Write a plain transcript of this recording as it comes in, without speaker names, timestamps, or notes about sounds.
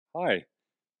Hi.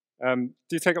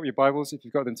 Do take up your Bibles if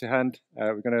you've got them to hand.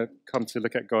 We're going to come to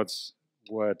look at God's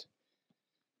Word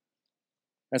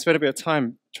and spend a bit of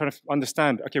time trying to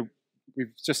understand. Okay,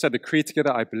 we've just said the creed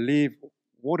together. I believe.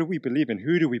 What do we believe in?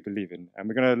 Who do we believe in? And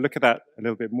we're going to look at that a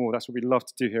little bit more. That's what we love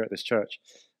to do here at this church.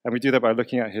 And we do that by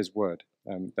looking at His Word.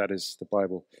 That is the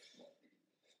Bible.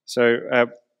 So,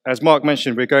 as Mark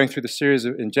mentioned, we're going through the series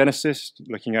in Genesis,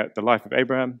 looking at the life of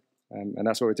Abraham. And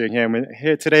that's what we're doing here. And we're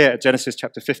here today at Genesis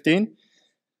chapter 15.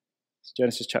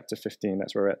 Genesis chapter 15,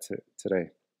 that's where we're at today.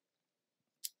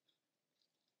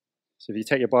 So if you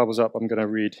take your Bibles up, I'm going to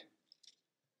read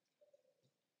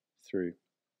through.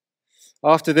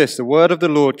 After this, the word of the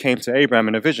Lord came to Abraham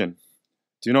in a vision.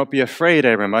 Do not be afraid,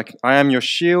 Abraham. I am your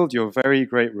shield, your very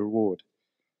great reward.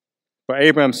 But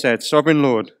Abraham said, Sovereign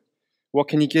Lord, what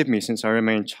can you give me since I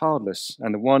remain childless,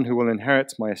 and the one who will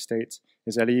inherit my estate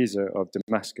is Eliezer of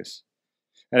Damascus?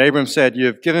 And Abraham said, You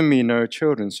have given me no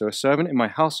children, so a servant in my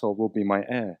household will be my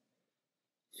heir.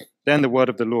 Then the word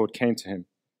of the Lord came to him.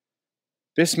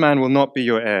 This man will not be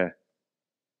your heir,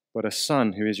 but a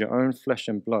son who is your own flesh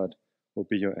and blood will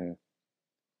be your heir.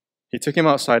 He took him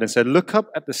outside and said, Look up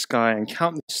at the sky and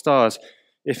count the stars,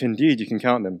 if indeed you can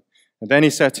count them. And then he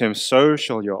said to him, So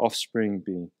shall your offspring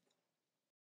be.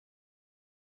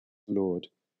 Lord,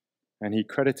 and he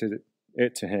credited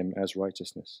it to him as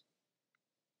righteousness.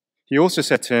 He also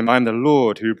said to him, I am the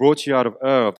Lord who brought you out of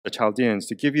Ur of the Chaldeans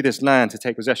to give you this land to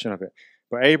take possession of it.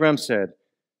 But Abraham said,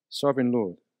 Sovereign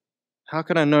Lord, how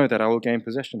can I know that I will gain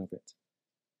possession of it?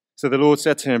 So the Lord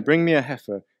said to him, Bring me a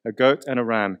heifer, a goat and a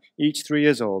ram, each 3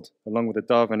 years old, along with a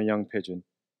dove and a young pigeon.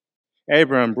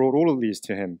 Abraham brought all of these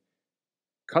to him,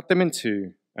 cut them in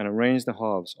two, and arranged the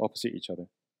halves opposite each other.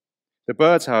 The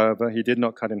birds, however, he did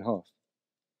not cut in half.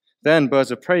 Then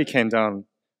birds of prey came down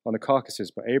on the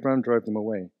carcasses, but Abraham drove them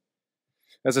away.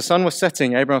 As the sun was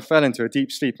setting, Abraham fell into a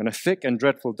deep sleep, and a thick and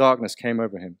dreadful darkness came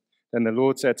over him. Then the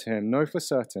Lord said to him, Know for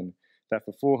certain that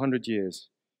for 400 years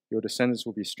your descendants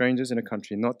will be strangers in a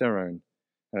country not their own,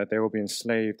 and that they will be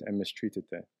enslaved and mistreated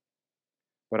there.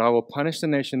 But I will punish the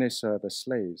nation they serve as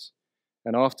slaves,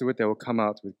 and afterward they will come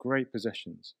out with great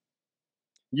possessions.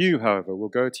 You, however, will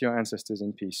go to your ancestors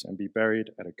in peace and be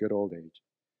buried at a good old age.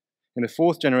 In the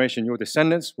 4th generation, your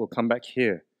descendants will come back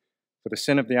here, for the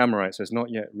sin of the Amorites has not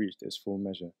yet reached its full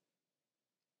measure.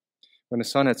 When the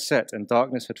sun had set and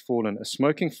darkness had fallen, a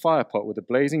smoking firepot with a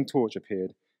blazing torch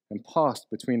appeared and passed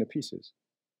between the pieces.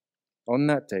 On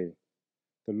that day,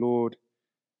 the Lord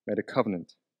made a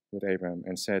covenant with Abraham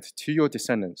and said, To your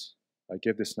descendants I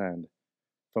give this land,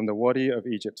 from the Wadi of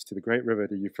Egypt to the great river,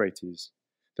 the Euphrates,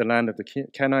 the land of the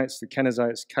Kenites, the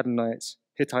Kenizzites, Kadmonites,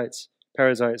 Hittites,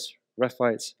 Perizzites,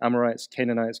 Rephites, Amorites,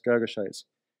 Canaanites, Girgashites,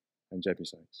 and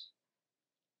Jebusites.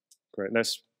 Great,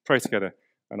 let's pray together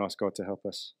and ask God to help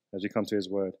us as we come to His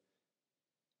Word.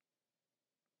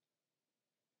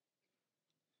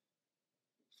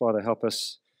 Father, help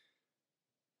us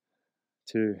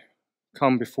to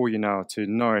come before you now to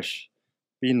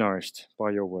be nourished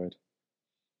by your Word.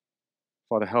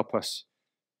 Father, help us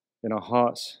in our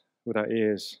hearts, with our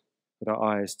ears, with our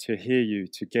eyes, to hear you,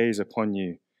 to gaze upon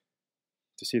you,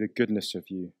 to see the goodness of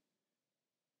you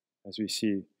as we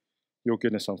see your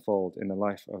goodness unfold in the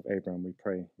life of Abraham, we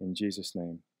pray in Jesus'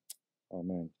 name.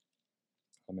 Amen.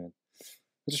 Amen.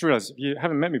 I just realized, if you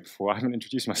haven't met me before, I haven't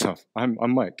introduced myself. I'm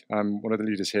Mike. I'm one of the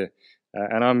leaders here.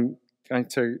 And I'm going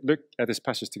to look at this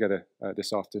passage together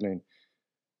this afternoon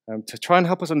to try and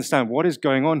help us understand what is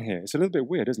going on here. It's a little bit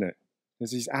weird, isn't it? There's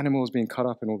these animals being cut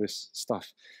up and all this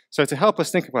stuff. So to help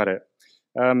us think about it,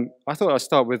 I thought I'd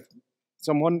start with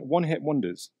some one-hit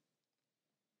wonders.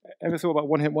 Ever thought about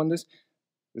one-hit wonders?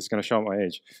 This is going to show my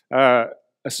age.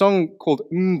 A song called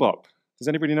MMMBop. Does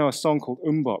anybody know a song called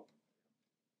MMMBop?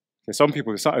 Okay, some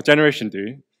people, a generation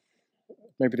do.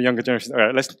 Maybe the younger generation. All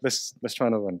right, let's try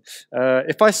another one.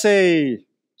 If I say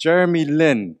Jeremy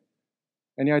Lin,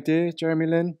 any idea, Jeremy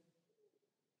Lin?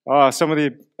 Some of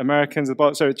the Americans.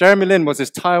 So Jeremy Lin was this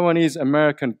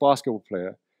Taiwanese-American basketball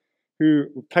player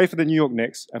who played for the New York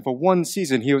Knicks, and for one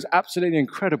season he was absolutely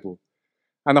incredible.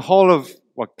 And the whole of,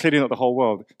 well, clearly not the whole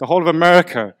world, the whole of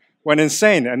America went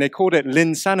insane, and they called it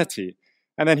Linsanity.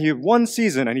 And then he had one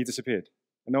season and he disappeared,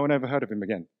 and no one ever heard of him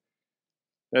again.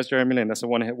 There's Jeremy Lin. That's a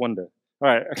one-hit wonder. All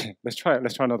right, okay, let's try it.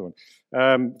 Let's try another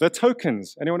one. The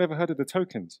Tokens. Anyone ever heard of the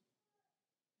Tokens?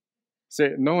 See,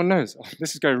 no one knows. Oh,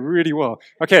 this is going really well.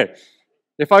 Okay,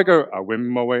 if I go, I win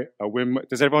my way, I win my...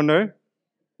 Does everyone know?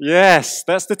 Yes,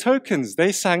 that's the Tokens.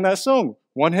 They sang that song.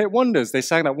 One-hit wonders. They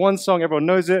sang that one song. Everyone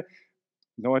knows it.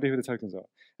 No idea who the Tokens are.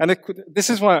 And this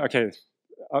is why,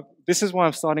 this is why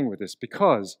I'm starting with this,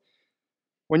 because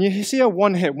when you see a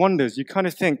one-hit wonders, you kind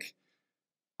of think,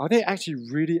 are they actually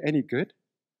really any good?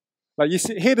 Like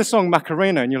hear the song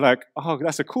Macarena and you're like, oh,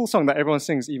 that's a cool song that everyone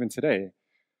sings even today.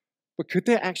 But could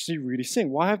they actually really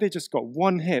sing? Why have they just got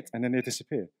one hit and then they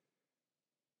disappear?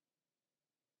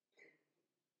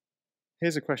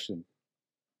 Here's a question.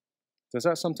 Does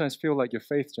that sometimes feel like your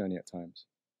faith journey at times?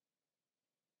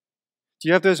 Do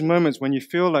you have those moments when you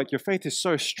feel like your faith is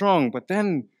so strong, but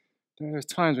then there are those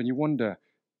times when you wonder,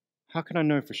 how can I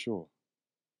know for sure?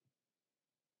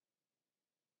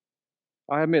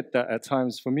 I admit that at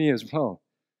times for me as well.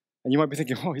 And you might be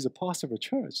thinking, oh, he's a pastor of a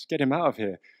church. Get him out of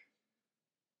here.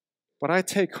 But I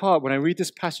take heart when I read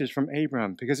this passage from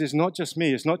Abraham, because it's not just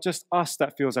me, it's not just us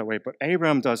that feels that way, but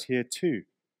Abraham does here too.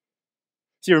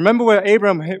 See, remember where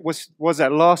Abraham was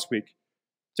at last week?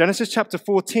 Genesis chapter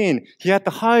 14, he had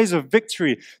the highs of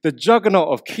victory, the juggernaut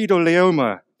of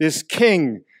Kedorlaomer, this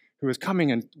king who was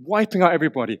coming and wiping out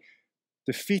everybody,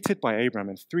 defeated by Abraham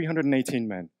and 318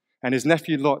 men, and his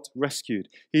nephew Lot rescued.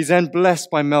 He's then blessed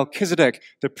by Melchizedek,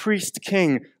 the priest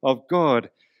king of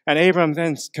God. And Abraham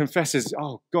then confesses,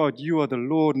 oh God, you are the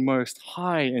Lord most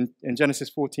high in Genesis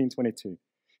 14:22.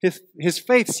 His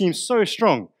faith seems so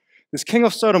strong. This king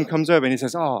of Sodom comes over and he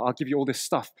says, oh, I'll give you all this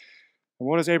stuff. And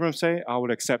what does Abraham say? I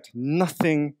will accept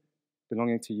nothing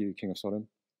belonging to you, king of Sodom.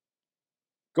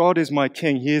 God is my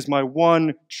king. He is my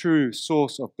one true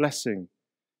source of blessing.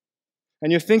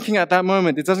 And you're thinking at that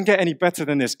moment, it doesn't get any better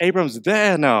than this. Abraham's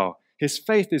there now. His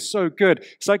faith is so good.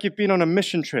 It's like you've been on a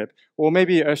mission trip or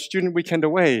maybe a student weekend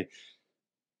away.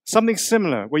 Something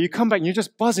similar where you come back and you're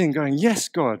just buzzing going, yes,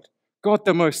 God, God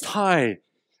the Most High.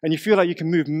 And you feel like you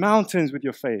can move mountains with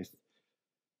your faith.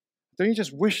 Don't you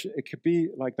just wish it could be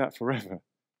like that forever?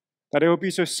 That it would be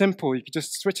so simple. You could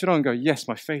just switch it on and go, yes,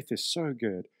 my faith is so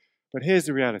good. But here's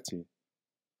the reality.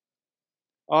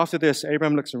 After this,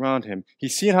 Abraham looks around him.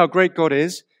 He's seen how great God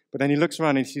is, but then he looks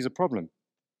around and he sees a problem.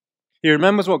 He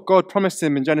remembers what God promised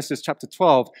him in Genesis chapter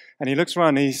 12, and he looks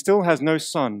around and he still has no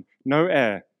son, no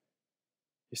heir.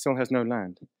 He still has no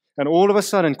land. And all of a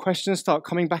sudden, questions start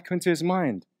coming back into his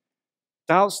mind.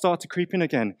 Doubts start to creep in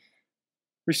again.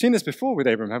 We've seen this before with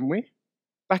Abraham, haven't we?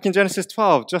 Back in Genesis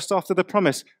 12, just after the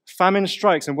promise, famine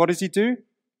strikes, and what does he do?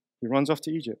 He runs off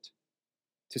to Egypt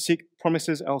to seek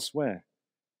promises elsewhere.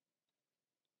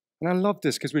 And I love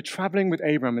this because we're traveling with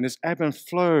Abraham in this ebb and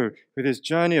flow with his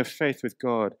journey of faith with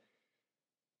God.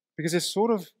 Because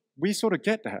we sort of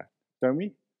get that, don't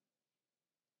we?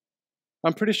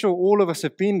 I'm pretty sure all of us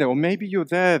have been there, or maybe you're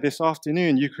there this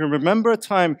afternoon. You can remember a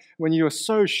time when you were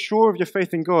so sure of your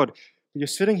faith in God, but you're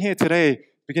sitting here today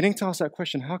beginning to ask that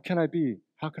question, how can I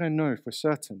know for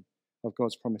certain of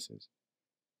God's promises?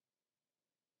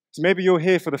 So maybe you're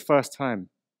here for the first time,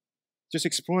 just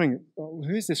exploring,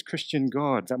 who is this Christian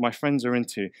God that my friends are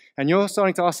into? And you're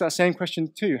starting to ask that same question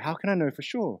too. How can I know for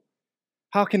sure?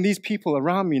 How can these people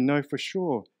around me know for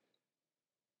sure?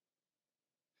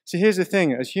 See, here's the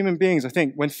thing. As human beings, I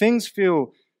think when things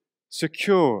feel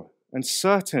secure and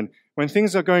certain, when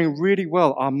things are going really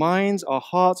well, our minds, our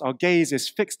hearts, our gaze is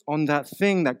fixed on that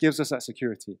thing that gives us that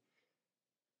security.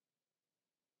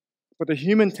 But the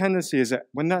human tendency is that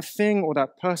when that thing or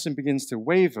that person begins to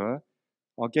waver,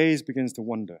 our gaze begins to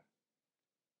wander.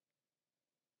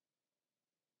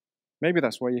 Maybe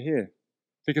that's why you're here.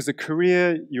 Because the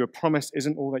career you were promised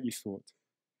isn't all that you thought.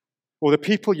 Or the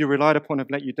people you relied upon have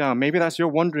let you down. Maybe that's you're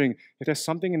wondering if there's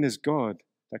something in this God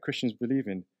that Christians believe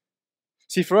in.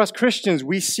 See, for us Christians,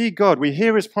 we see God, we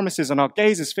hear his promises, and our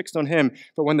gaze is fixed on him.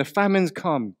 But when the famines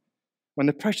come, when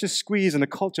the pressures squeeze and the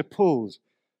culture pulls,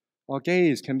 our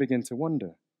gaze can begin to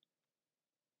wander.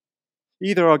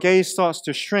 Either our gaze starts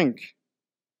to shrink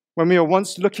when we are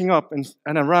once looking up and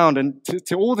around and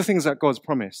to all the things that God's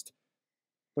promised.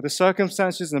 But the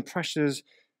circumstances and the pressures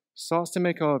starts to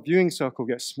make our viewing circle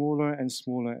get smaller and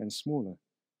smaller and smaller.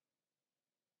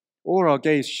 Or our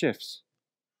gaze shifts.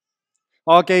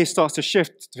 Our gaze starts to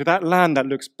shift to that land that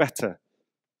looks better.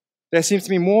 There seems to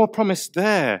be more promise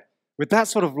there with that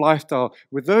sort of lifestyle,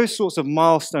 with those sorts of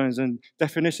milestones and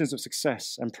definitions of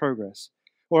success and progress.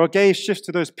 Or our gaze shifts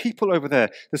to those people over there,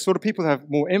 the sort of people who have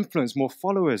more influence, more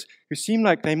followers, who seem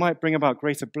like they might bring about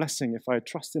greater blessing if I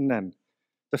trust in them.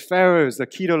 The pharaohs, the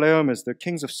Kedorlaomers, the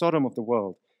kings of Sodom of the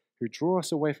world, who draw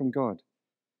us away from God.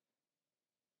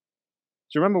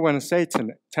 Do you remember when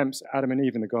Satan tempts Adam and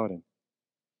Eve in the garden?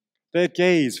 Their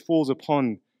gaze falls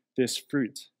upon this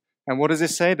fruit. And what does it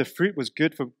say? The fruit was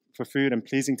good for food and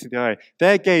pleasing to the eye.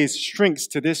 Their gaze shrinks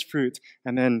to this fruit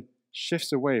and then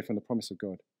shifts away from the promise of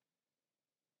God.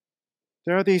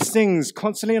 There are these things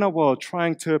constantly in our world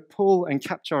trying to pull and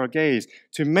capture our gaze,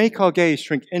 to make our gaze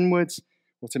shrink inwards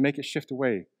or to make it shift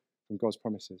away from God's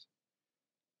promises.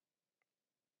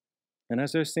 And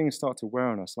as those things start to wear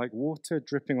on us, like water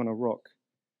dripping on a rock,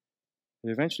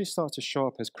 they eventually start to show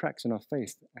up as cracks in our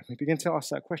faith. And we begin to ask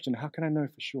that question, how can I know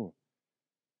for sure?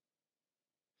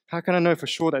 How can I know for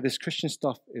sure that this Christian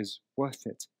stuff is worth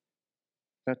it?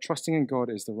 That trusting in God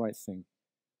is the right thing?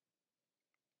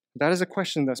 That is a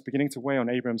question that's beginning to weigh on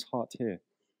Abraham's heart here.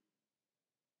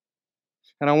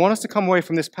 And I want us to come away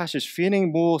from this passage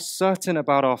feeling more certain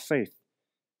about our faith.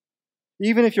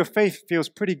 Even if your faith feels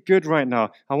pretty good right now,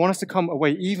 I want us to come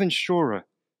away even surer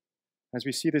as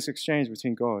we see this exchange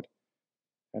between God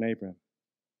and Abraham.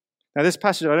 Now this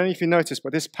passage, I don't know if you noticed,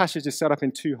 but this passage is set up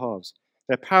in two halves.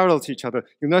 They're parallel to each other.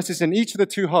 You'll notice in each of the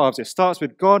two halves, it starts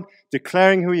with God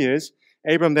declaring who he is.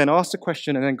 Abraham then asks a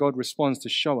question, and then God responds to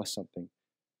show us something.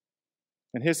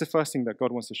 And here's the first thing that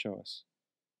God wants to show us.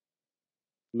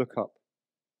 Look up.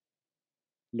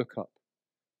 Look up.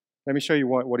 Let me show you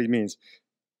what he means.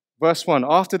 Verse 1,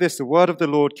 after this, the word of the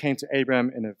Lord came to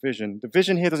Abraham in a vision. The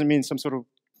vision here doesn't mean some sort of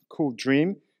cool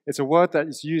dream. It's a word that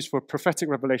is used for prophetic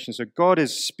revelation. So God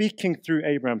is speaking through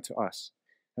Abraham to us,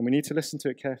 and we need to listen to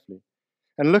it carefully.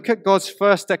 And look at God's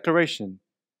first declaration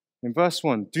in verse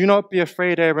 1. Do not be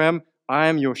afraid, Abraham. I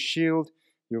am your shield,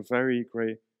 your very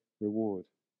great reward.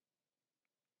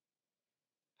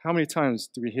 How many times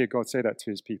do we hear God say that to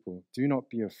his people? Do not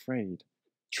be afraid.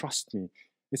 Trust me.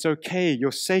 It's okay.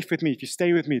 You're safe with me. If you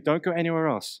stay with me, don't go anywhere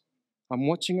else. I'm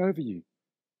watching over you.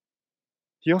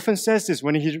 He often says this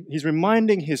when he's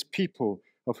reminding his people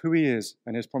of who he is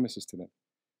and his promises to them.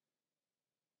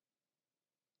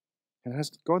 And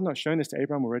has God not shown this to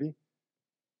Abraham already?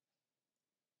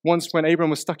 Once when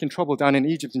Abraham was stuck in trouble down in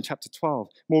Egypt in chapter 12.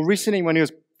 More recently when he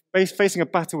was facing a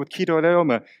battle with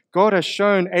Kedorlaomer, God has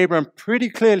shown Abraham pretty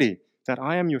clearly that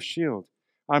I am your shield.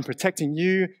 I'm protecting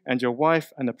you and your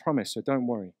wife and the promise, so don't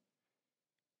worry.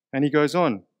 And he goes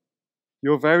on,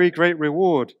 your very great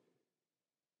reward,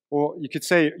 or you could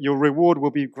say your reward will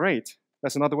be great.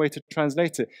 That's another way to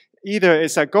translate it. Either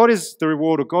it's that God is the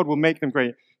reward or God will make them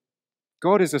great.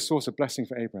 God is a source of blessing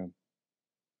for Abraham.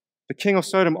 The king of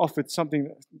Sodom offered something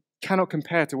that cannot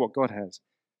compare to what God has.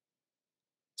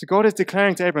 So God is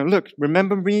declaring to Abraham, look,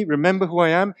 remember me, remember who I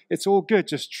am. It's all good.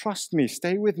 Just trust me,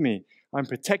 stay with me. I'm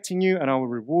protecting you and I will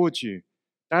reward you.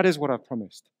 That is what I've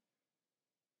promised.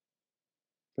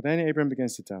 But then Abraham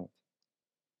begins to doubt.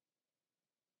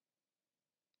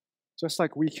 Just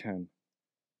like we can.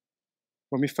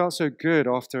 When we felt so good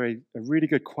after a really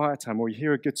good quiet time, or we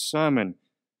hear a good sermon,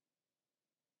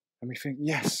 and we think,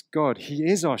 yes, God, he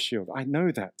is our shield. I know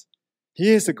that. He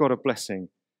is the God of blessing.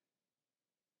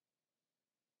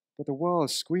 But the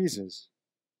world squeezes,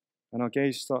 and our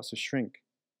gaze starts to shrink.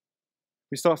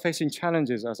 We start facing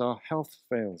challenges as our health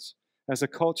fails, as the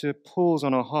culture pulls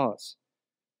on our hearts.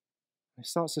 It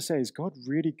starts to say, is God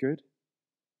really good?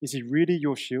 Is he really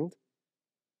your shield?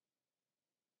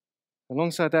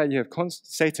 Alongside that, you have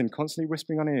Satan constantly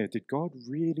whispering on our ear, did God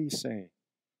really say?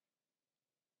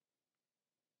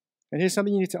 And here's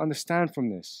something you need to understand from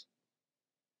this.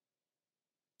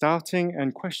 Doubting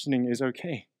and questioning is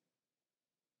okay.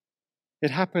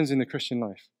 It happens in the Christian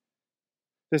life.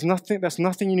 That's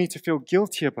nothing you need to feel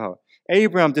guilty about.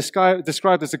 Abraham,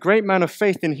 described as a great man of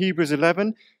faith in Hebrews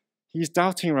 11, he's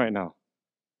doubting right now.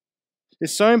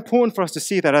 It's so important for us to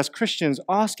see that as Christians,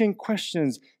 asking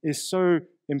questions is so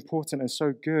important and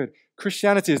so good.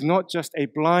 Christianity is not just a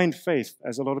blind faith,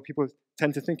 as a lot of people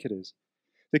tend to think it is.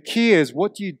 The key is,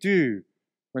 what do you do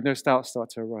when those doubts start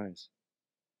to arise?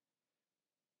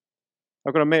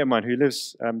 I've got a mate of mine who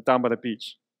lives down by the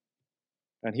beach,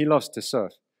 and he loves to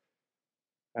surf.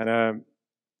 And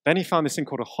then he found this thing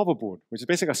called a hoverboard, which is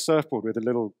basically a surfboard with a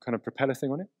little kind of propeller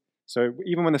thing on it. So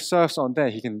even when the surf's aren't there,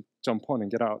 he can jump on and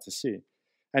get out to sea.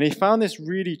 And he found this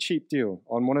really cheap deal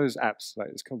on one of those apps, like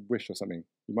it's called Wish or something.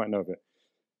 You might know of it.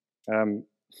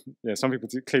 Yeah, some people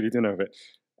clearly do know of it.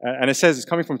 And it says it's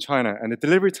coming from China, and the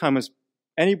delivery time is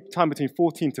any time between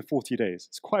 14 to 40 days.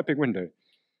 It's quite a big window.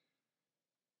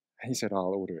 And he said,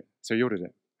 I'll order it. So he ordered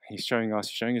it. He's showing us,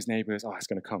 showing his neighbors, it's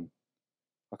going to come.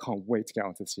 I can't wait to get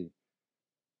out to the sea.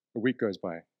 A week goes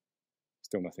by,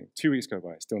 still nothing. 2 weeks go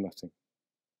by, still nothing.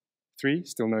 3,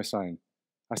 still no sign.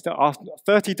 After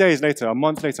 30 days later, a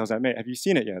month later, I was like, mate, have you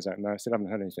seen it yet? I was like, no, I still haven't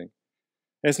heard anything.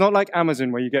 It's not like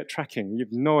Amazon where you get tracking. You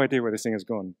have no idea where this thing has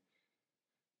gone.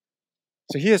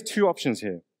 So he has two options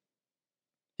here.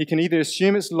 He can either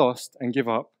assume it's lost and give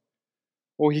up,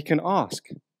 or he can ask.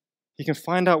 He can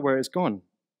find out where it's gone.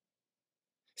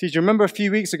 See, do you remember a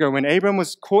few weeks ago when Abraham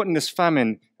was caught in this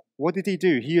famine, what did he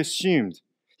do? He assumed.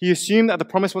 He assumed that the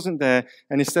promise wasn't there,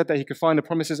 and he said that he could find the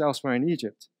promises elsewhere in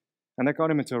Egypt. And that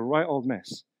got him into a right old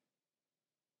mess.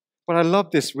 But I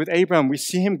love this with Abraham. We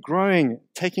see him growing,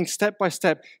 taking step by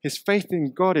step. His faith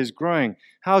in God is growing.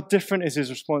 How different is his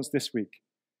response this week?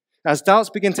 As doubts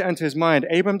begin to enter his mind,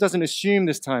 Abraham doesn't assume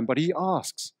this time, but he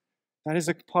asks. That is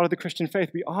a part of the Christian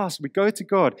faith. We ask, we go to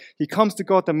God. He comes to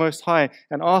God the Most High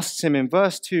and asks him in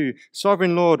verse 2,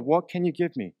 Sovereign Lord, what can you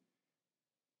give me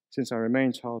since I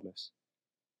remain childless?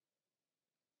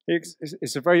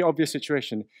 It's a very obvious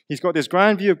situation. He's got this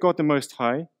grand view of God the Most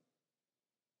High.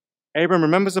 Abraham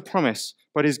remembers the promise,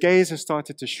 but his gaze has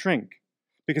started to shrink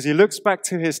because he looks back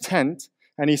to his tent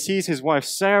and he sees his wife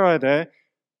Sarah there,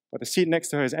 but the seat next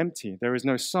to her is empty. There is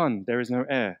no son, there is no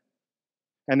heir.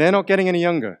 And they're not getting any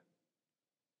younger.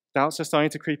 Doubts are starting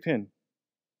to creep in.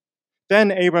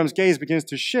 Then Abraham's gaze begins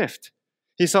to shift.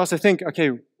 He starts to think,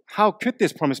 okay, how could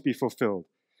this promise be fulfilled?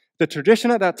 The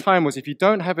tradition at that time was if you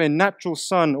don't have a natural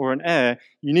son or an heir,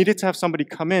 you needed to have somebody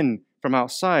come in from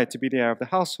outside to be the heir of the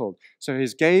household. So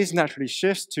his gaze naturally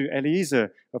shifts to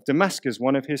Eliezer of Damascus,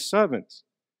 one of his servants.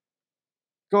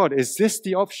 God, is this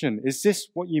the option? Is this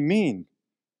what you mean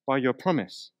by your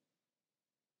promise?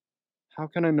 How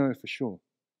can I know for sure?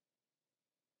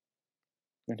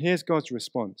 And here's God's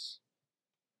response.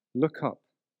 Look up.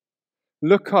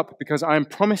 Look up because I am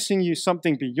promising you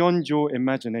something beyond your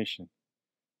imagination.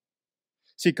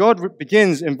 See, God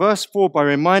begins in verse 4 by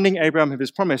reminding Abraham of his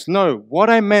promise. No, what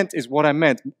I meant is what I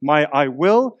meant. My I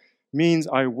will means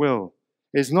I will.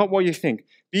 It's not what you think.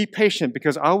 Be patient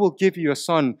because I will give you a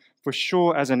son for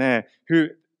sure as an heir who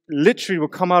literally will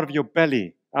come out of your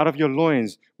belly, out of your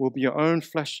loins, will be your own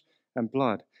flesh and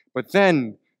blood. But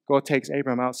then God takes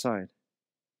Abraham outside.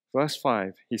 Verse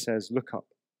 5, he says, look up.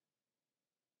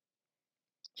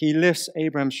 He lifts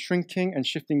Abraham's shrinking and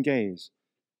shifting gaze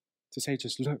to say,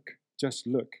 just look. Just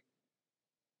look.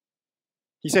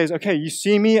 He says, okay, you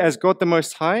see me as God the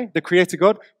Most High, the Creator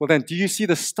God? Well then, do you see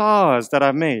the stars that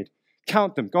I've made?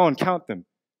 Count them. Go on, count them.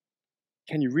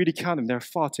 Can you really count them? There are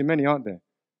far too many, aren't there?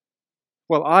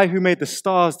 Well, I who made the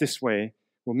stars this way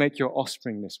will make your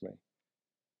offspring this way.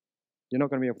 You're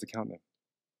not going to be able to count them.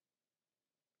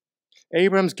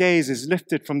 Abraham's gaze is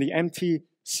lifted from the empty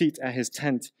seat at his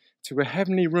tent to a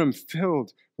heavenly room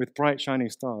filled with bright shining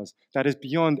stars that is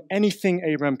beyond anything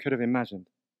Abraham could have imagined.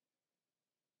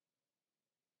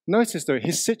 Notice though,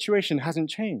 his situation hasn't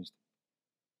changed.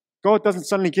 God doesn't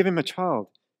suddenly give him a child.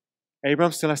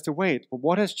 Abraham still has to wait. But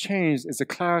what has changed is the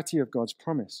clarity of God's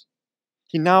promise.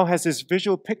 He now has this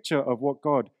visual picture of what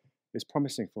God is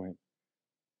promising for him.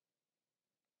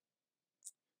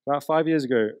 About 5 years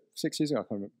ago, 6 years ago, I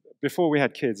can't remember, before we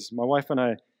had kids, my wife and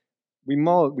I, we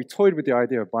toyed with the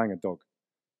idea of buying a dog.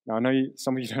 Now, I know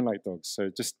some of you don't like dogs, so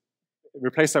just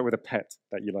replace that with a pet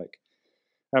that you like.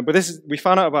 But we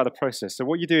found out about the process. So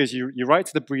what you do is you write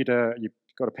to the breeder, you've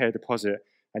got to pay a deposit,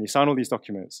 and you sign all these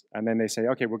documents, and then they say,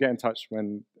 okay, we'll get in touch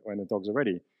when the dogs are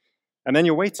ready. And then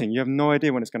you're waiting. You have no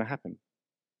idea when it's going to happen.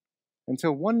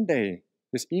 Until one day,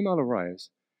 this email arrives,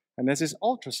 and there's this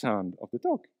ultrasound of the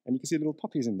dog, and you can see little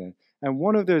puppies in there. And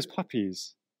one of those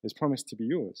puppies is promised to be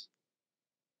yours.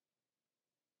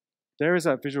 There is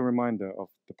that visual reminder of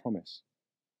the promise.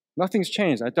 Nothing's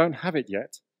changed. I don't have it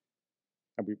yet.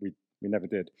 And we never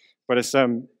did. But it's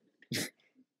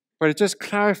but it just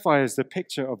clarifies the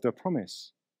picture of the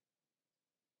promise.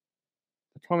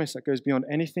 The promise that goes beyond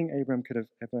anything Abraham could have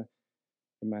ever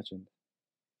imagined.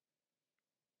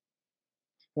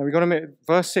 Now we've got to make,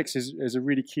 verse 6 is a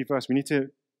really key verse. We need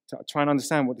to try and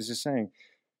understand what this is saying.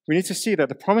 We need to see that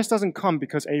the promise doesn't come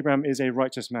because Abraham is a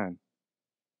righteous man.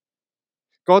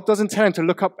 God doesn't tell him to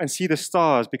look up and see the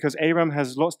stars because Abraham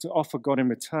has lots to offer God in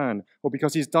return or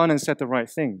because he's done and said the right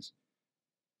things.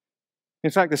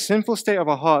 In fact, the sinful state of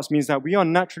our hearts means that we are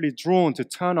naturally drawn to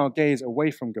turn our gaze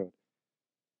away from God.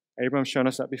 Abraham's shown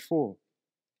us that before.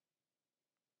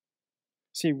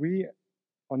 See, we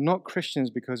are not Christians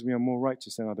because we are more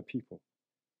righteous than other people.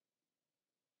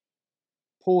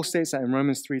 Paul states that in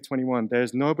Romans 3:21, there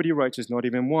is nobody righteous, not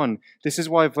even one. This is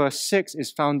why verse 6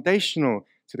 is foundational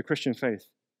to the Christian faith.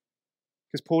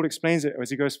 Because Paul explains it as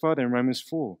he goes further in Romans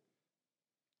 4.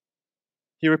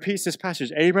 He repeats this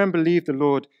passage. Abraham believed the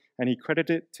Lord and he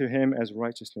credited it to him as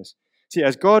righteousness. See,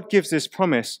 as God gives this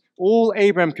promise, all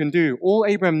Abraham can do, all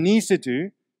Abraham needs to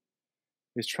do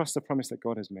is trust the promise that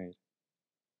God has made.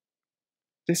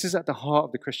 This is at the heart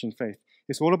of the Christian faith.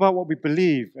 It's all about what we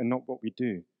believe and not what we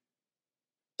do.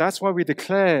 That's why we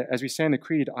declare, as we say in the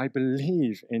Creed, I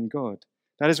believe in God.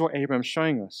 That is what Abraham's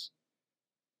showing us.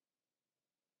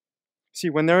 See,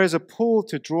 when there is a pull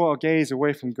to draw our gaze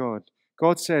away from God,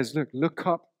 God says, look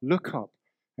up,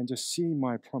 and just see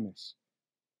my promise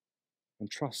and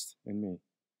trust in me.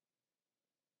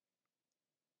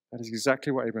 That is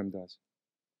exactly what Abraham does.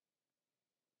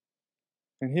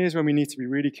 And here's when we need to be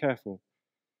really careful.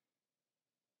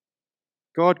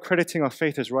 God crediting our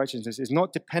faith as righteousness is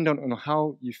not dependent on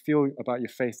how you feel about your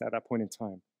faith at that point in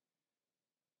time.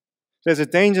 There's a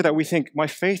danger that we think, my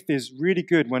faith is really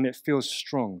good when it feels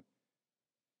strong.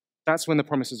 That's when the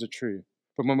promises are true.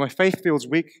 But when my faith feels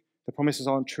weak, the promises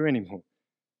aren't true anymore.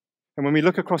 And when we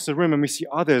look across the room and we see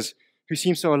others who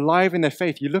seem so alive in their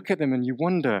faith, you look at them and you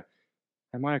wonder,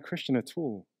 am I a Christian at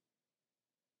all?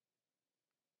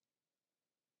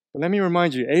 But let me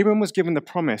remind you, Abram was given the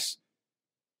promise,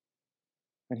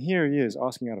 and here he is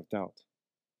asking out of doubt.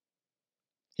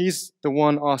 He's the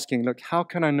one asking, look, how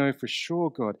can I know for sure,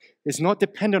 God? It's not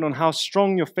dependent on how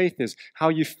strong your faith is, how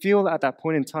you feel at that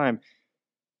point in time.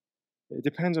 It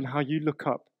depends on how you look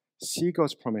up, see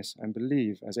God's promise, and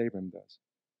believe as Abram does.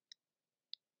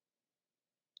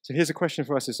 So here's a question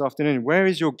for us this afternoon. Where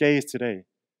is your gaze today?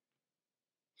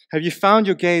 Have you found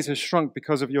your gaze has shrunk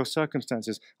because of your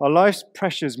circumstances? Are life's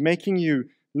pressures making you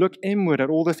look inward at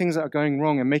all the things that are going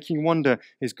wrong and making you wonder,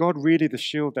 is God really the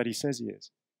shield that he says he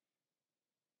is?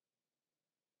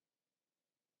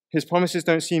 His promises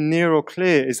don't seem near or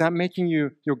clear. Is that making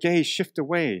your gaze shift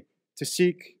away to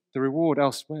seek the reward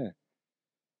elsewhere?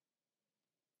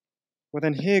 Well,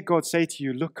 then hear God say to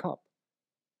you, look up.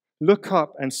 Look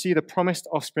up and see the promised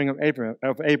offspring of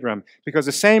Abraham, because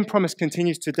the same promise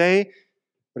continues today,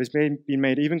 but it's been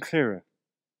made even clearer.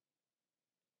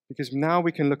 Because now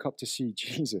we can look up to see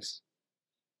Jesus,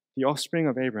 the offspring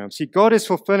of Abraham. See, God is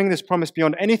fulfilling this promise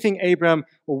beyond anything Abraham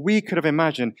or we could have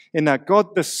imagined, in that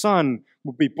God the Son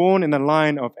will be born in the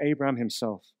line of Abraham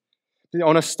himself.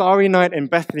 On a starry night in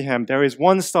Bethlehem, there is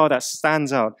one star that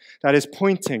stands out, that is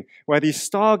pointing, where these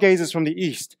stargazers from the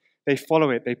east, they follow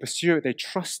it, they pursue it, they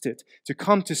trust it, to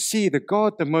come to see the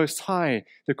God, the Most High,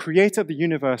 the creator of the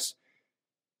universe,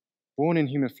 born in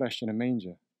human flesh in a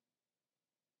manger.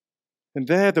 And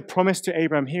there, the promise to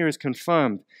Abraham here is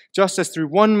confirmed. Just as through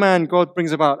one man, God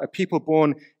brings about a people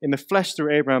born in the flesh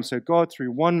through Abraham, so God,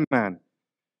 through one man,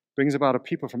 brings about a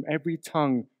people from every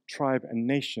tongue, tribe, and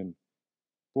nation,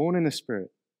 born in the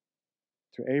Spirit,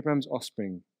 through Abraham's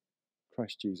offspring,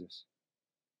 Christ Jesus.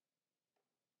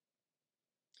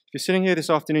 If you're sitting here this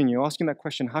afternoon, you're asking that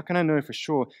question, how can I know for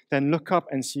sure? Then look up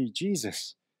and see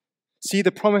Jesus. See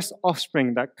the promised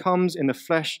offspring that comes in the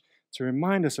flesh to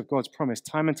remind us of God's promise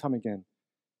time and time again.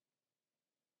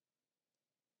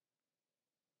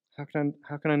 How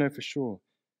can I know for sure?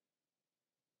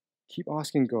 Keep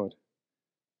asking God.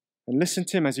 And listen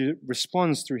to him as he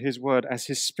responds through his word, as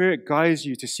his Spirit guides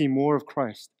you to see more of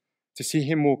Christ, to see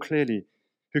him more clearly,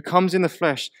 who comes in the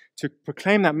flesh to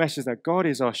proclaim that message that God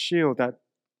is our shield, that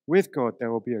with God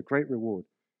there will be a great reward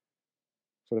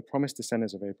for the promised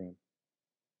descendants of Abraham.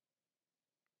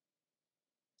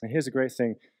 And here's the great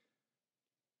thing.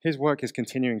 His work is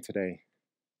continuing today.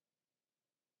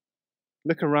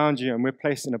 Look around you, and we're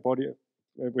placed in a body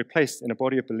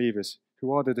of believers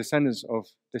who are the descendants of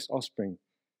this offspring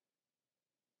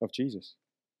of Jesus,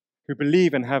 who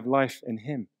believe and have life in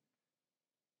him.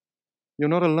 You're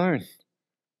not alone.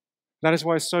 That is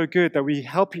why it's so good that we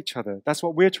help each other. That's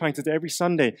what we're trying to do every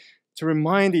Sunday, to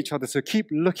remind each other to keep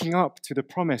looking up to the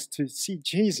promise, to see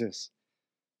Jesus.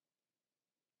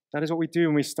 That is what we do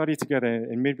when we study together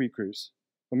in midweek groups,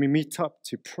 when we meet up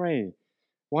to pray.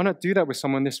 Why not do that with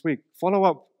someone this week? Follow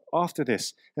up after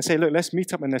this and say, look, let's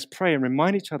meet up and let's pray and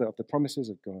remind each other of the promises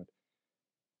of God.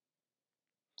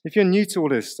 If you're new to all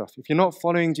this stuff, if you're not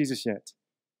following Jesus yet,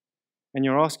 and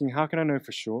you're asking, how can I know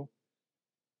for sure?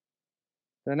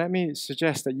 Then let me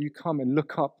suggest that you come and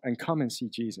look up and come and see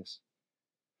Jesus.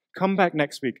 Come back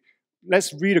next week.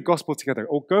 Let's read a gospel together.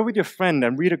 Or go with your friend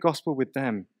and read a gospel with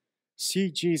them.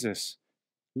 See Jesus.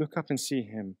 Look up and see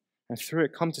him. And through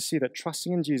it, come to see that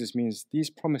trusting in Jesus means these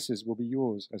promises will be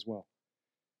yours as well.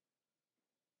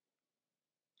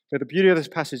 But the beauty of this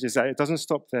passage is that it doesn't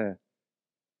stop there.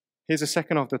 Here's the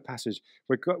second half of the passage,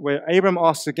 where Abram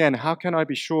asks again, how can I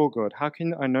be sure, God? How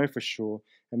can I know for sure?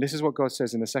 And this is what God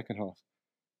says in the second half.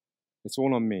 It's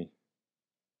all on me.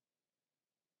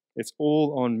 It's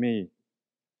all on me.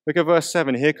 Look at verse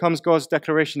 7. Here comes God's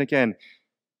declaration again.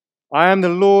 I am the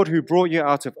Lord who brought you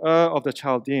out of Ur of the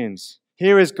Chaldeans.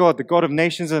 Here is God, the God of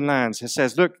nations and lands, who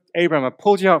says, look, Abraham, I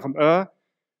pulled you out from Ur,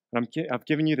 and I've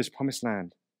given you this promised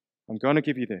land. I'm going to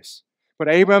give you this. But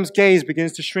Abraham's gaze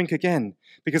begins to shrink again,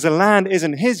 because the land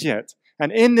isn't his yet.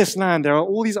 And in this land, there are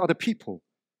all these other people.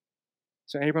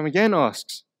 So Abraham again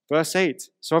asks, verse 8,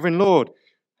 Sovereign Lord,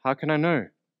 how can I know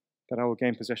that I will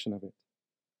gain possession of it?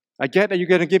 I get that you're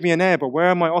going to give me an heir, but where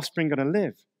are my offspring going to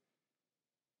live?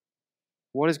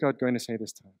 What is God going to say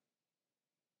this time?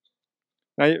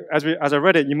 Now, as I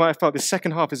read it, you might have felt the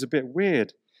second half is a bit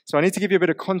weird. So I need to give you a bit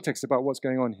of context about what's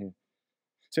going on here.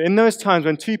 So in those times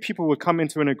when two people would come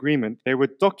into an agreement, they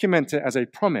would document it as a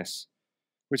promise,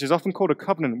 which is often called a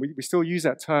covenant. We still use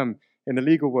that term in the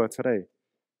legal world today.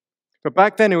 But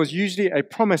back then, it was usually a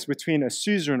promise between a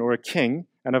suzerain or a king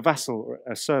and a vassal or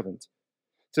a servant.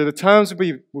 So the terms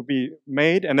would be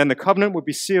made, and then the covenant would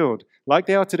be sealed, like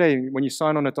they are today when you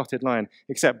sign on a dotted line.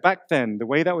 Except back then, the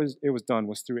way that it was done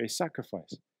was through a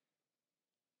sacrifice.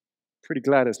 Pretty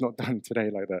glad it's not done today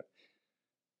like that.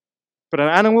 But an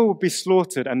animal would be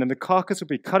slaughtered, and then the carcass would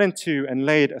be cut in two and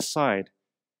laid aside.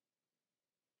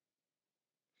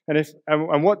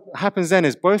 And what happens then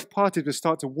is both parties would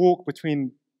start to walk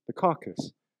between the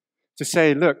carcass to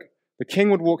say, look, the king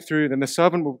would walk through, then the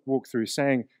servant would walk through,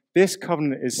 saying, this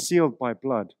covenant is sealed by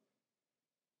blood.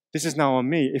 This is now on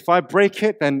me. If I break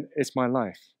it, then it's my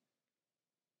life.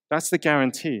 That's the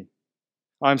guarantee.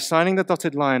 I'm signing the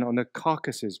dotted line on the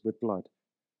carcasses with blood.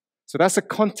 So that's the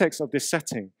context of this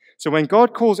setting. So when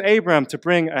God calls Abraham to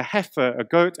bring a heifer, a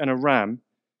goat, and a ram,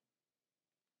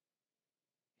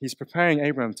 he's preparing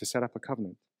Abraham to set up a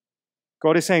covenant.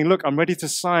 God is saying, look, I'm ready to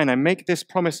sign and make this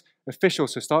promise official,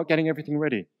 so start getting everything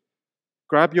ready.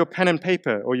 Grab your pen and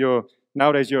paper, or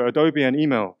nowadays your Adobe and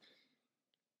email.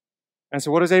 And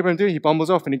so what does Abraham do? He bumbles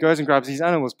off and he goes and grabs these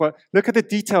animals. But look at the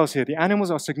details here. The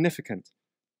animals are significant,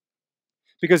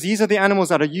 because these are the animals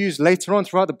that are used later on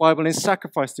throughout the Bible in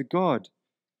sacrifice to God,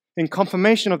 in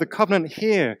confirmation of the covenant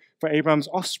here for Abraham's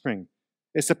offspring.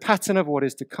 It's a pattern of what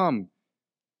is to come.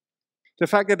 The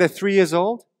fact that they're 3 years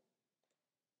old,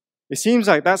 it seems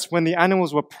like that's when the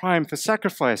animals were primed for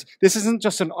sacrifice. This isn't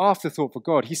just an afterthought for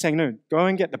God. He's saying, no, go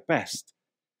and get the best.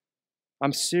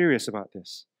 I'm serious about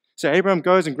this. So Abraham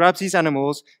goes and grabs these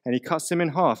animals and he cuts them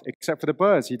in half, except for the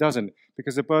birds. He doesn't,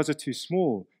 because the birds are too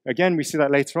small. Again, we see that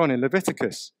later on in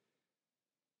Leviticus.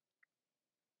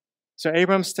 So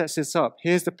Abraham sets this up.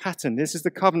 Here's the pattern. This is the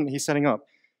covenant he's setting up.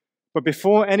 But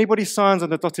before anybody signs on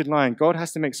the dotted line, God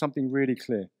has to make something really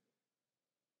clear.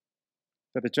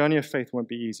 That the journey of faith won't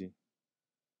be easy.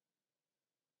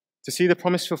 To see the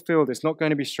promise fulfilled, it's not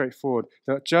going to be straightforward.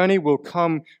 The journey will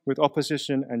come with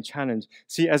opposition and challenge.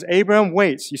 See, as Abraham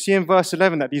waits, you see in verse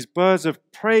 11 that these birds of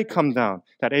prey come down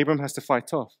that Abraham has to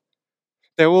fight off.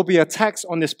 There will be attacks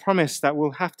on this promise that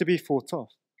will have to be fought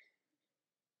off.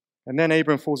 And then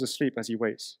Abraham falls asleep as he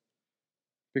waits,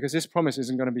 because this promise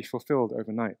isn't going to be fulfilled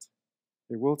overnight.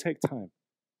 It will take time.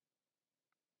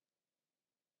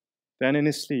 Then in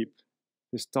his sleep,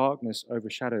 this darkness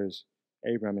overshadows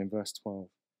Abraham in verse 12.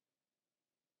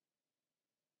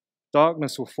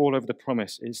 Darkness will fall over the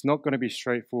promise. It's not going to be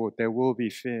straightforward. There will be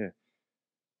fear.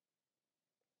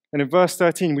 And in verse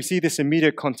 13, we see this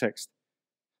immediate context.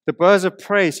 The birds of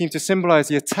prey seem to symbolize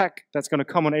the attack that's going to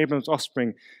come on Abraham's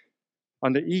offspring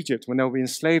under Egypt when they'll be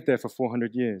enslaved there for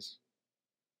 400 years.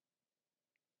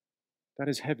 That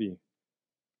is heavy.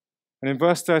 And in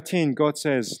verse 13, God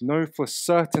says, know for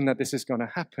certain that this is going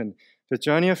to happen. The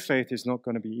journey of faith is not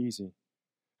going to be easy.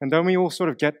 And don't we all sort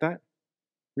of get that?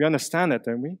 We understand that,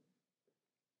 don't we?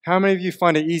 How many of you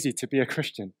find it easy to be a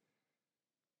Christian?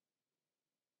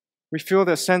 We feel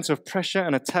that sense of pressure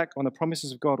and attack on the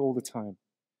promises of God all the time.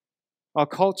 Our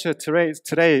culture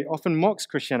today often mocks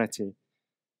Christianity,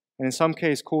 and in some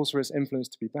cases calls for its influence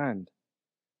to be banned.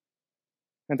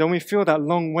 And don't we feel that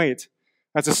long wait,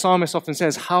 as the psalmist often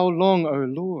says, how long, O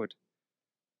Lord?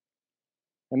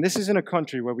 And this is in a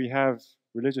country where we have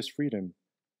religious freedom.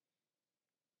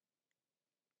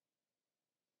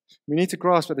 We need to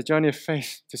grasp that the journey of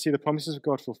faith to see the promises of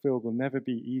God fulfilled will never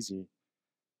be easy.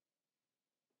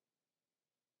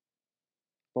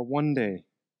 But one day,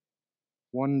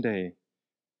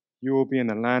 you will be in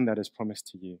the land that is promised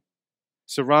to you,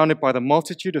 surrounded by the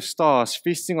multitude of stars,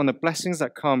 feasting on the blessings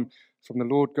that come from the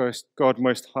Lord God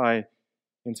Most High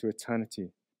into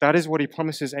eternity. That is what he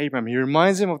promises Abraham. He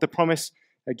reminds him of the promise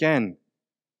again.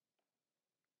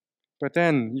 But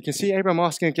then you can see Abraham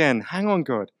asking again, hang on,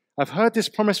 God, I've heard this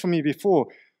promise from you before,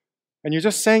 and you're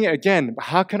just saying it again, but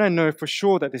how can I know for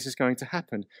sure that this is going to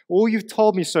happen? All you've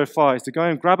told me so far is to go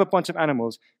and grab a bunch of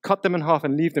animals, cut them in half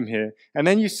and leave them here. And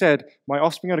then you said, my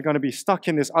offspring are going to be stuck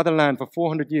in this other land for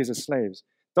 400 years as slaves.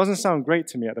 Doesn't sound great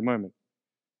to me at the moment.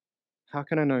 How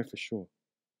can I know for sure?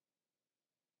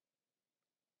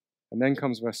 And then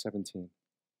comes verse 17.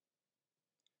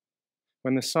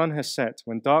 When the sun has set,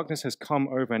 when darkness has come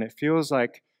over and it feels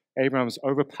like Abraham's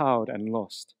overpowered and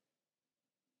lost,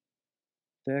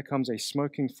 there comes a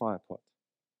smoking firepot,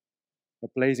 a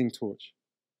blazing torch.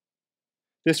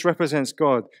 This represents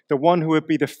God, the one who would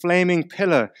be the flaming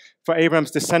pillar for Abraham's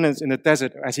descendants in the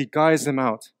desert as he guides them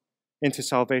out into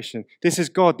salvation. This is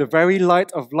God, the very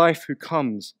light of life who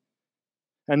comes.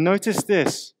 And notice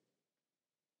this,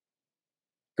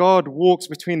 God walks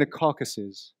between the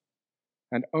carcasses,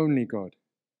 and only God.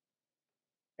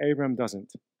 Abraham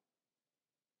doesn't.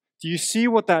 Do you see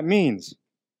what that means?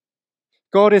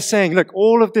 God is saying, look,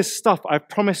 all of this stuff I've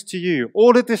promised to you,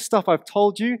 all of this stuff I've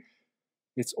told you,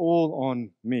 it's all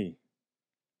on me.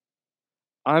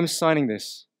 I'm signing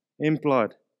this in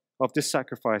blood of this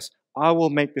sacrifice. I will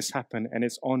make this happen, and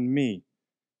it's on me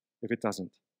if it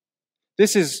doesn't.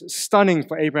 This is stunning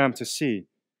for Abraham to see,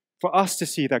 for us to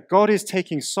see that God is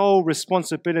taking sole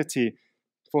responsibility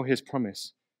for his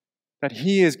promise, that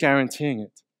he is guaranteeing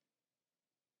it.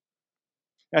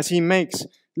 As he makes,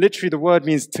 literally the word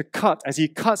means to cut, as he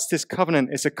cuts this covenant,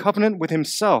 it's a covenant with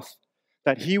himself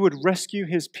that he would rescue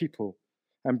his people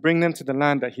and bring them to the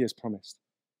land that he has promised,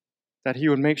 that he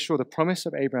would make sure the promise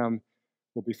of Abraham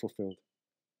will be fulfilled.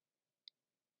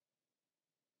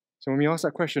 So when we ask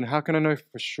that question, how can I know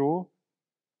for sure?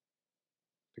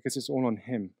 Because it's all on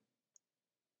him.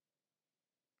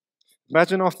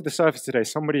 Imagine after the service today,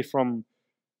 somebody from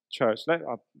church,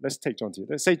 let's take John T.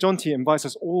 Let's say John T invites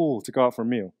us all to go out for a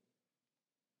meal.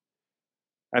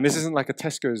 And this isn't like a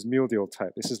Tesco's meal deal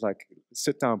type. This is like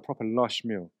sit down, proper lush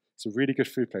meal. It's a really good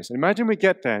food place. And imagine we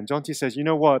get there and John T says, you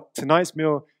know what? Tonight's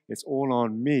meal, it's all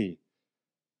on me.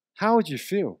 How would you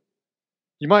feel?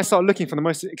 You might start looking for the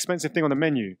most expensive thing on the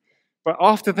menu. But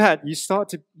after that,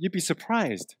 you'd be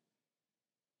surprised.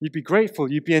 You'd be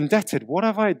grateful. You'd be indebted. What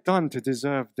have I done to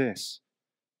deserve this?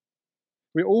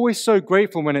 We're always so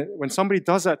grateful when somebody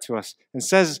does that to us and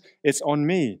says it's on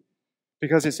me,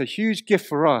 because it's a huge gift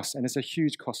for us and it's a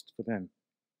huge cost for them.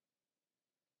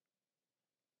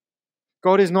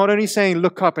 God is not only saying,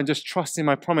 look up and just trust in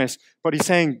my promise, but he's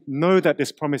saying, know that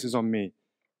this promise is on me.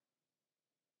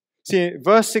 See,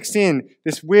 verse 16,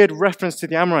 this weird reference to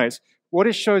the Amorites, what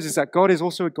it shows is that God is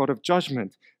also a God of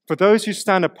judgment. For those who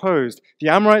stand opposed, the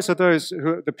Amorites are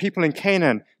the people in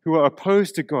Canaan who are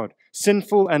opposed to God,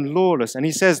 sinful and lawless. And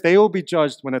he says they will be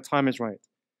judged when the time is right.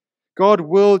 God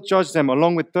will judge them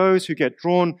along with those who get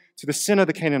drawn to the sin of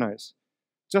the Canaanites,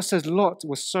 just as Lot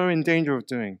was so in danger of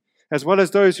doing, as well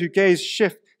as those who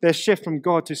shift from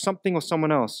God to something or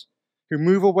someone else, who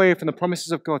move away from the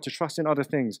promises of God to trust in other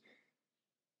things,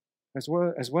 as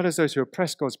well as those who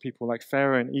oppress God's people like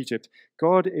Pharaoh in Egypt.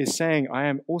 God is saying, I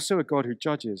am also a God who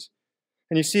judges.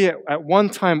 And you see, at one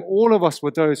time, all of us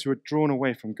were those who were drawn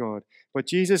away from God. But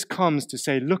Jesus comes to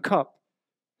say, look up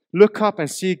and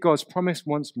see God's promise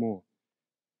once more.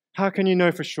 How can you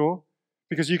know for sure?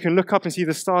 Because you can look up and see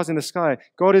the stars in the sky.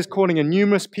 God is calling a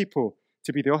numerous people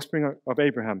to be the offspring of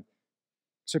Abraham.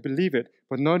 So believe it.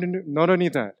 But not only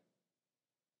that,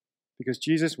 because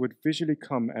Jesus would visually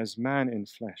come as man in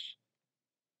flesh,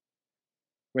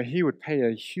 where he would pay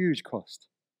a huge cost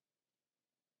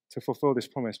to fulfill this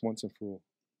promise once and for all.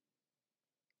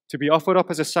 To be offered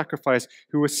up as a sacrifice,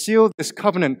 who will seal this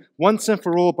covenant once and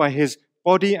for all by his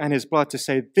body and his blood, to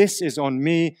say, this is on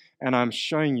me and I'm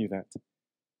showing you that.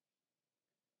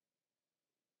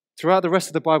 Throughout the rest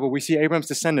of the Bible, we see Abraham's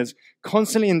descendants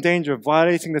constantly in danger of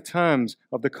violating the terms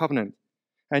of the covenant.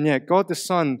 And yet God the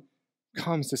Son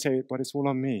comes to say, but it's all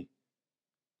on me.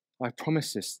 I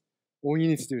promise this. All you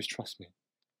need to do is trust me.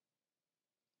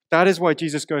 That is why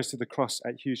Jesus goes to the cross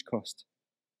at huge cost.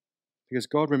 Because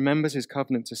God remembers his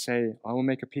covenant to say, I will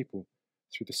make a people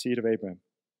through the seed of Abraham.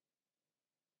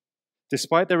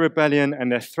 Despite their rebellion and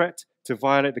their threat to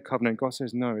violate the covenant, God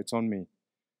says, no, it's on me.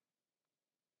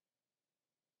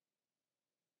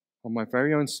 On my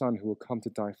very own Son who will come to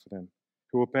die for them,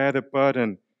 who will bear the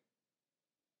burden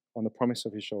on the promise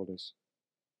of his shoulders.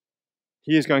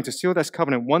 He is going to seal this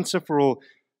covenant once and for all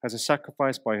as a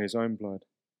sacrifice by his own blood.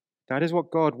 That is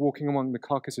what God walking among the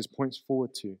carcasses points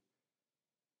forward to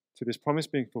this promise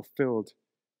being fulfilled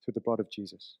through the blood of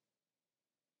Jesus.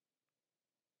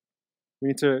 We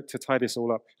need to tie this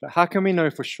all up. How can we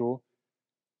know for sure?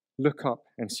 Look up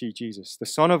and see Jesus, the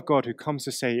Son of God who comes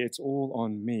to say, it's all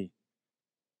on me.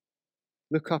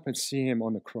 Look up and see him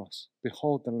on the cross.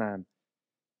 Behold the Lamb.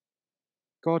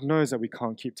 God knows that we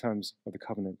can't keep terms of the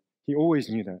covenant. He always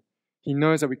knew that. He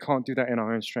knows that we can't do that in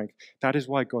our own strength. That is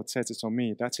why God says it's on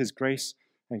me. That's his grace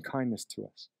and kindness to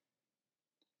us.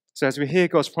 So as we hear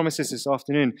God's promises this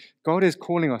afternoon, God is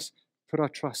calling us to put our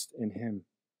trust in him.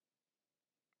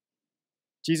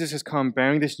 Jesus has come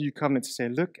bearing this new covenant to say,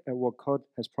 look at what God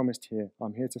has promised here.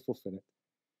 I'm here to fulfill it.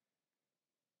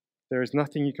 There is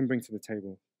nothing you can bring to the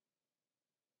table.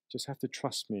 Just have to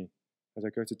trust me as I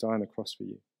go to die on the cross for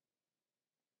you.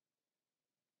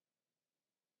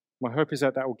 My hope is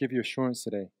that will give you assurance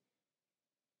today.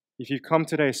 If you've come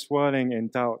today swirling in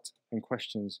doubt and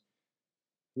questions,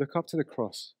 look up to the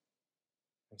cross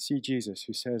and see Jesus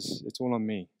who says, it's all on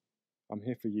me. I'm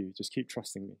here for you. Just keep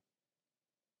trusting me.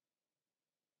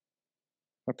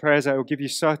 My prayer is that it will give you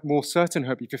more certain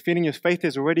hope. If you're feeling your faith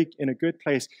is already in a good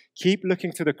place, keep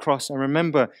looking to the cross and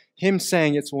remember Him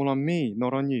saying it's all on me,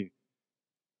 not on you.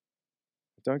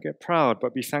 Don't get proud,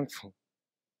 but be thankful.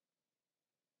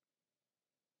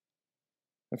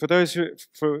 And for those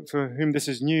for whom this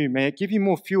is new, may it give you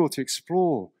more fuel to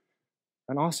explore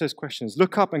and ask those questions.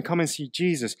 Look up and come and see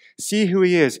Jesus. See who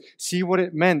He is. See what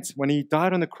it meant when He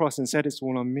died on the cross and said it's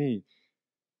all on me.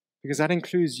 Because that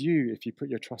includes you if you put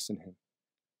your trust in Him.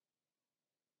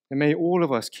 And may all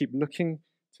of us keep looking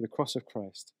to the cross of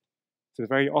Christ, to the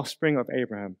very offspring of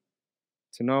Abraham,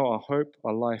 to know our hope,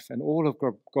 our life, and all of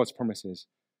God's promises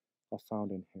are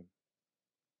found in Him.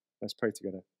 Let's pray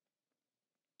together.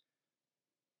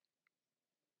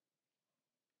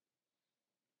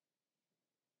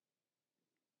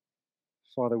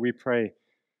 Father, we pray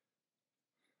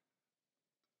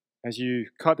as you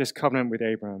cut this covenant with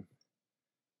Abraham,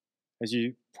 as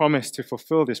you promised to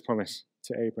fulfill this promise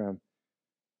to Abraham,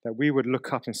 that we would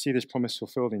look up and see this promise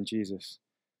fulfilled in Jesus.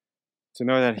 To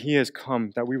know that He has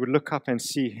come, that we would look up and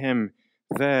see Him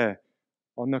there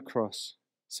on the cross,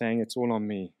 saying, it's all on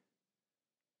me.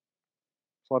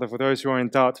 Father, for those who are in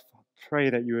doubt, pray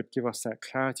that you would give us that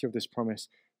clarity of this promise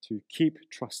to keep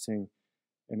trusting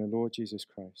in the Lord Jesus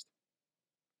Christ,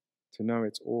 to know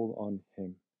it's all on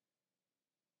Him.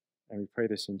 And we pray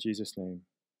this in Jesus' name.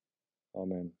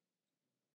 Amen.